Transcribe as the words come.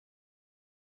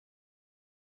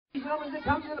Gentlemen, that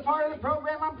comes to the part of the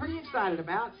program I'm pretty excited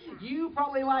about. You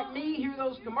probably, like me, hear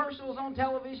those commercials on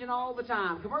television all the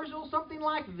time. Commercials, something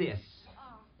like this.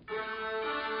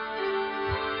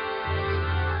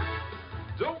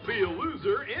 Don't be a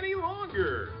loser any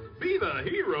longer. Be the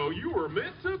hero you were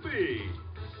meant to be.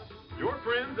 Your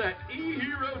friends at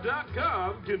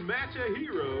ehero.com can match a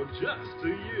hero just to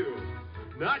you.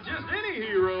 Not just any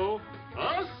hero,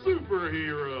 a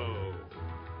superhero.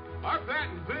 Our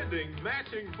patent-pending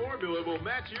matching formula will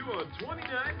match you on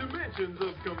 29 dimensions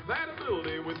of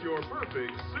compatibility with your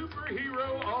perfect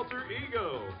superhero alter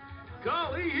ego.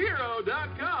 Call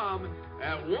ehero.com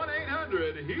at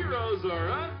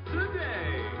 1-800-HEROES-ARE-US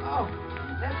today. Oh,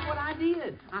 that's what I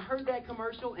did. I heard that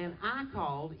commercial and I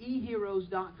called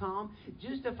eheroes.com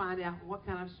just to find out what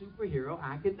kind of superhero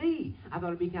I could be. I thought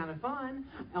it'd be kind of fun.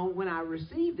 When I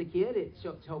received the kit, it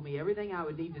told me everything I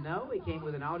would need to know. It came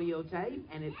with an audio tape,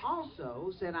 and it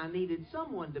also said I needed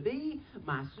someone to be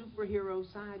my superhero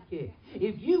sidekick.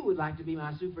 If you would like to be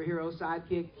my superhero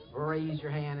sidekick, raise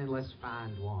your hand and let's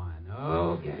find one.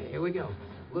 Okay, here we go.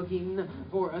 Looking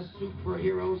for a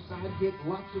superhero sidekick.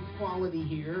 Lots of quality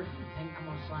here. And I'm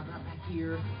going to slide right back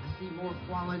here. I see more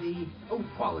quality. Oh,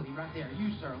 quality right there.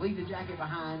 You, sir. Leave the jacket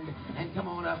behind and come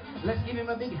on up. Let's give him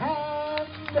a big hand.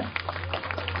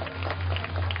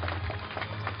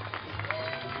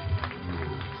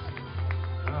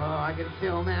 Oh, I can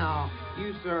tell now.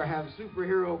 You, sir, have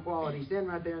superhero quality. Stand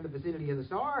right there in the vicinity of the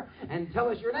star and tell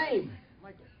us your name.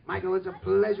 Michael, it's a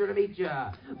pleasure to meet you.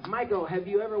 Michael, have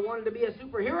you ever wanted to be a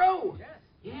superhero? Yes.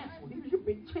 Yes, well, here's your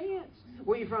big chance.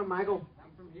 Where are you from, Michael? I'm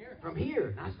from here. From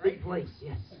here. Nice big place,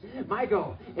 yes.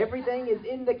 Michael, everything is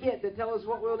in the kit to tell us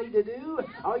what we'll need to do.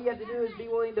 All you have to do is be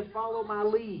willing to follow my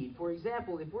lead. For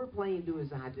example, if we're playing Do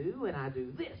As I Do and I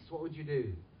do this, what would you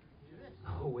do?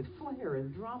 Oh, with flair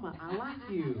and drama. I like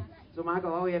you. So,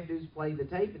 Michael, all you have to do is play the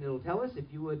tape, and it'll tell us. If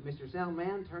you would, Mr.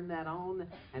 Soundman, turn that on,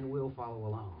 and we'll follow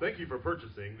along. Thank you for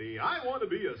purchasing the I Want to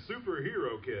Be a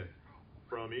Superhero kit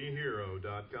from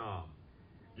ehero.com.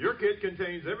 Your kit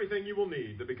contains everything you will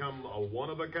need to become a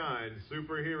one-of-a-kind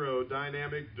superhero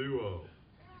dynamic duo.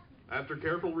 After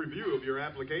careful review of your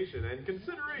application and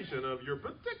consideration of your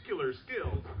particular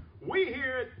skills, we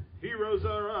here at Heroes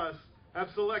Are Us have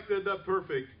selected the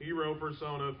perfect hero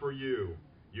persona for you.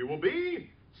 You will be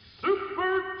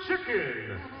Super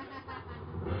Chicken.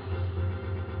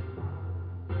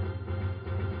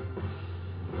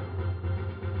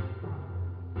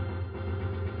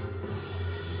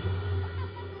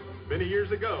 Many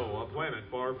years ago, a planet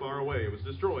far, far away was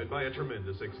destroyed by a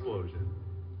tremendous explosion.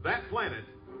 That planet,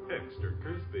 extra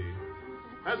crispy,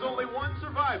 has only one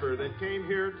survivor that came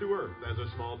here to Earth as a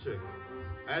small chicken.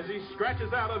 As he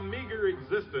scratches out a meager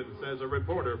existence as a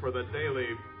reporter for the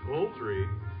Daily Poultry,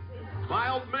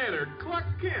 mild-mannered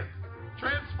Clark Kent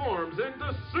transforms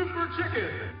into Super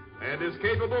Chicken and his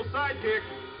capable sidekick,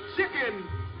 Chicken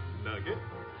Nugget.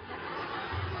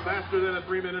 Faster than a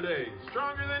 3-minute egg,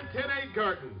 stronger than 10 egg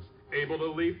cartons, able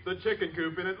to leap the chicken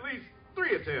coop in at least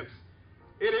 3 attempts.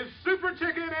 It is Super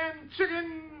Chicken and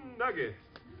Chicken Nugget.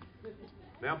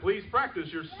 Now please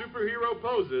practice your superhero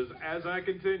poses as I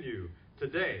continue.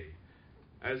 Today,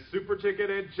 as Super Chicken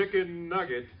and Chicken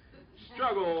Nugget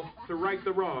struggle to right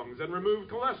the wrongs and remove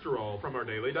cholesterol from our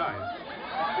daily diet,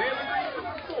 they have agreed to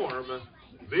perform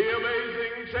the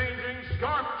amazing changing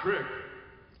scarf trick.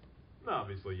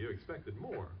 Obviously, you expected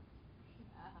more.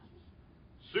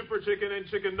 Super Chicken and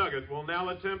Chicken Nugget will now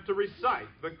attempt to recite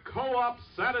the co-op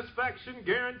satisfaction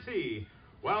guarantee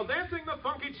while dancing the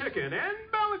funky chicken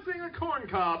and balancing a corn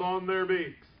cob on their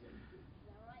beaks.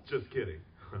 Just kidding.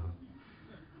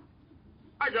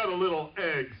 I got a little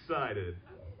egg-sided.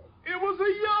 It was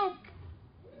a yolk.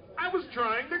 I was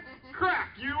trying to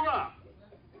crack you up.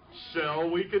 Shall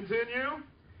we continue?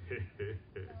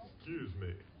 Excuse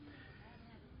me.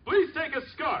 Please take a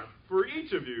scarf for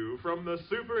each of you from the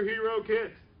superhero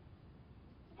kit.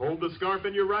 Hold the scarf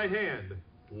in your right hand.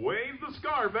 Wave the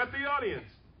scarf at the audience.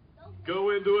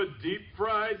 Go into a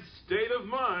deep-fried state of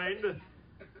mind.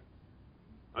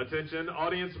 Attention,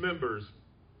 audience members.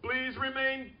 Please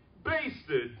remain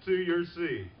basted to your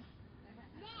seat.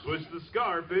 Push the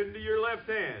scarf into your left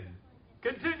hand.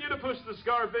 Continue to push the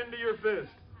scarf into your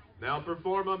fist. Now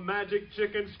perform a magic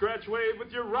chicken scratch wave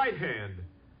with your right hand.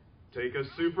 Take a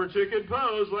super chicken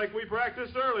pose like we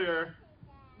practiced earlier.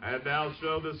 And now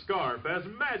show the scarf as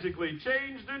magically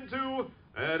changed into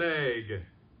an egg.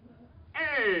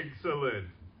 Excellent.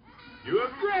 You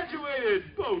have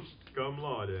graduated post cum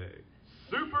laude.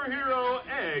 Superhero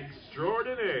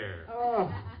extraordinaire.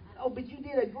 Oh, but you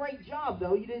did a great job,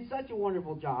 though. You did such a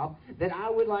wonderful job that I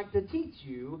would like to teach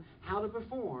you how to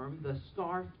perform the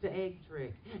scarf to egg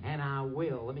trick. And I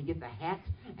will. Let me get the hat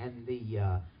and the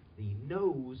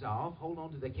nose off. Hold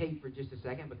on to the cape for just a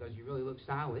second because you really look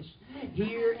stylish.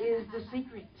 Here is the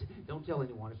secret. Don't tell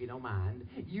anyone if you don't mind.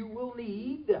 You will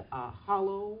need a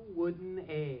hollow wooden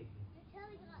egg.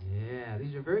 Yeah,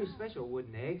 these are very special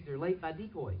wooden eggs. They're laid by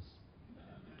decoys.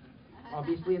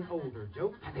 Obviously an older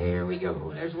joke. There we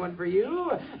go. There's one for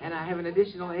you. And I have an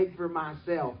additional egg for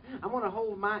myself. I'm going to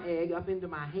hold my egg up into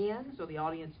my hand so the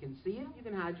audience can see it. You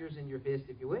can hide yours in your fist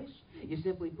if you wish. You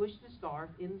simply push the scarf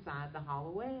inside the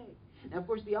hollow egg. Now, of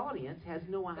course, the audience has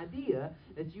no idea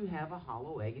that you have a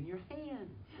hollow egg in your hand.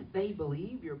 They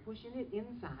believe you're pushing it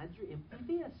inside your empty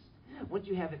fist. Once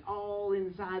you have it all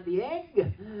inside the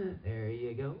egg, there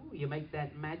you go. You make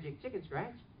that magic chicken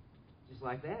scratch. Just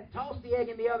like that. Toss the egg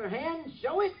in the other hand,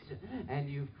 show it, and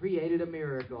you've created a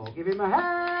miracle. Give him a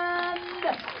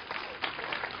hand.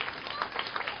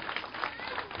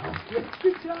 Oh,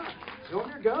 good job. Show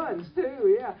your guns,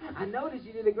 too, yeah. I noticed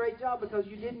you did a great job because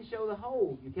you didn't show the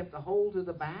hole. You kept the hole to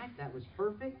the back. That was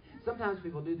perfect. Sometimes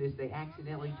people do this. They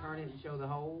accidentally turn it and show the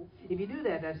hole. If you do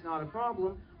that, that's not a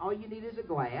problem. All you need is a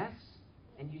glass,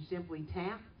 and you simply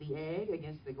tap the egg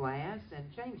against the glass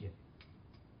and change it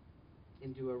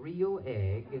into a real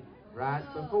egg right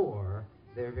before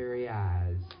their very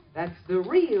eyes. That's the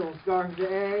real scarf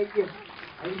to egg.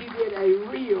 And you did a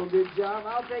real good job.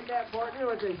 I'll take that, partner.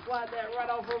 Let's say slide that right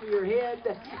off over your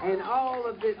head. And all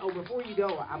of this. Oh, before you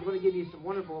go, I'm going to give you some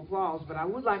wonderful applause, but I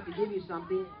would like to give you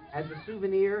something as a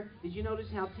souvenir. Did you notice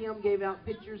how Tim gave out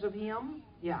pictures of him?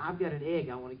 Yeah, I've got an egg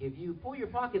I want to give you. Pull your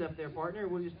pocket up there, partner.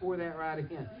 We'll just pour that right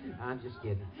in. I'm just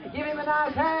kidding. Give him a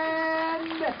nice hand.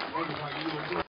 Thank you, partner.